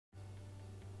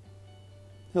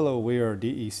Hello, we are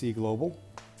DEC Global.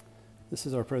 This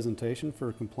is our presentation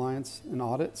for compliance and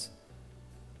audits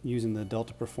using the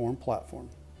Delta Perform platform.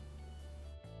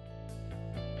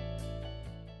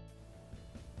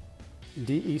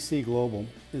 DEC Global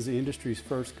is the industry's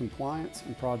first compliance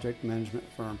and project management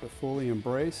firm to fully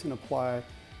embrace and apply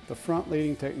the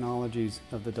front-leading technologies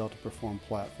of the Delta Perform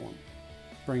platform,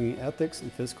 bringing ethics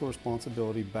and fiscal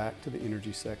responsibility back to the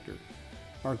energy sector.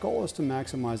 Our goal is to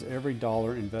maximize every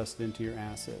dollar invested into your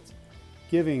assets,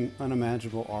 giving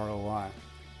unimaginable ROI.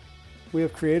 We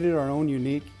have created our own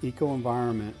unique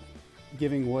eco-environment,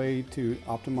 giving way to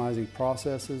optimizing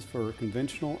processes for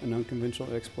conventional and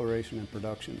unconventional exploration and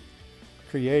production,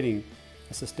 creating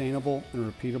a sustainable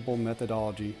and repeatable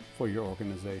methodology for your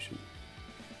organization.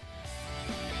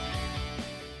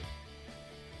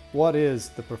 What is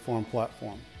the Perform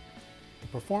platform? The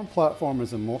Perform platform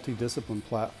is a multidisciplinary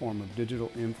platform of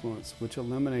digital influence which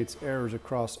eliminates errors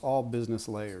across all business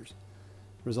layers,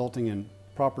 resulting in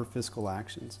proper fiscal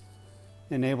actions,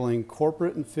 enabling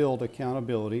corporate and field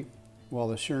accountability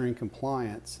while assuring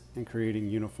compliance and creating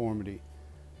uniformity,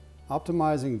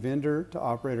 optimizing vendor to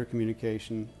operator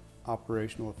communication,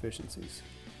 operational efficiencies.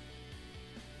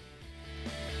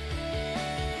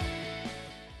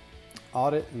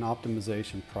 Audit and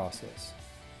optimization process,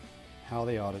 how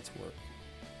the audits work.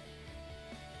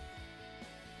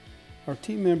 Our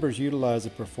team members utilize the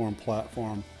Perform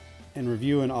platform and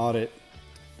review and audit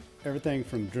everything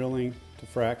from drilling to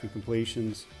frac and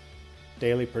completions,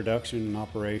 daily production and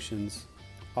operations,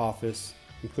 office,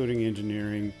 including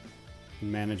engineering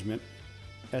and management,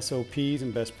 SOPs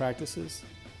and best practices,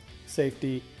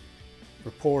 safety,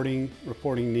 reporting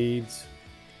needs,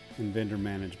 and vendor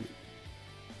management.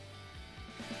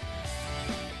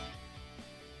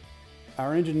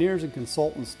 Our engineers and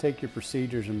consultants take your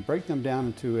procedures and break them down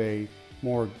into a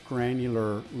more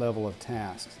granular level of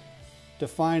tasks,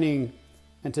 defining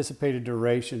anticipated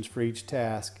durations for each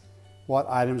task, what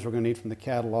items we're going to need from the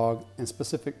catalog, and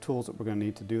specific tools that we're going to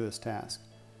need to do this task.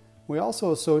 We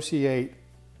also associate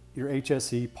your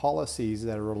HSE policies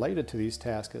that are related to these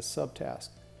tasks as subtasks.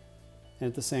 And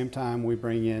at the same time, we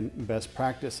bring in best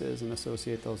practices and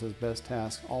associate those as best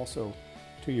tasks also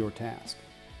to your task.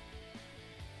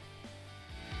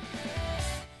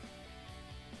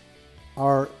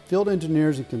 Our field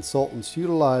engineers and consultants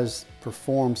utilize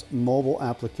Perform's mobile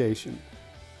application,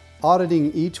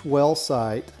 auditing each well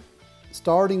site,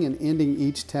 starting and ending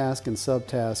each task and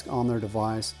subtask on their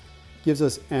device gives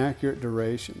us accurate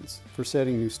durations for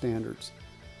setting new standards.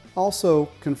 Also,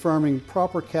 confirming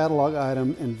proper catalog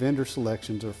item and vendor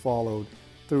selections are followed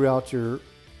throughout your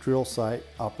drill site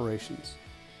operations.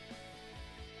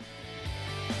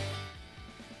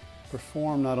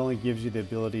 Perform not only gives you the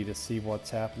ability to see what's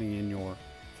happening in your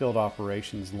field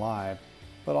operations live,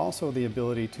 but also the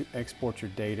ability to export your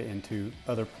data into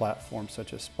other platforms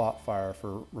such as Spotfire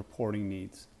for reporting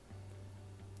needs.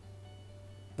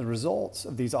 The results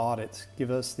of these audits give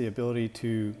us the ability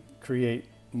to create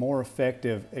more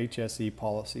effective HSE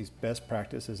policies, best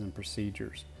practices, and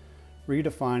procedures,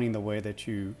 redefining the way that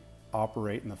you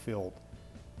operate in the field.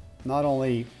 Not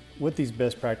only with these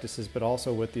best practices, but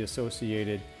also with the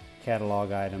associated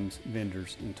catalog items,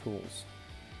 vendors, and tools.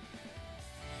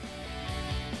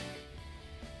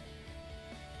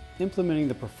 Implementing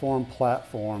the Perform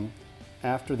platform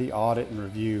after the audit and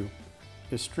review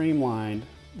is streamlined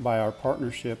by our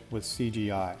partnership with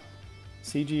CGI.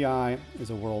 CGI is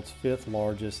the world's 5th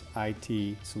largest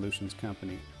IT solutions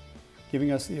company,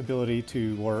 giving us the ability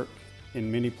to work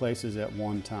in many places at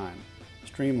one time,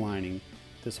 streamlining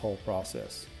this whole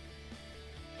process.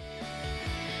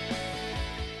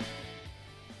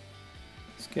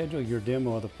 Schedule your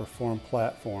demo of the Perform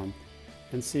platform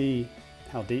and see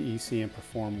how DEC and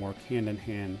Perform work hand in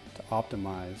hand to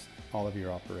optimize all of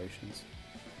your operations.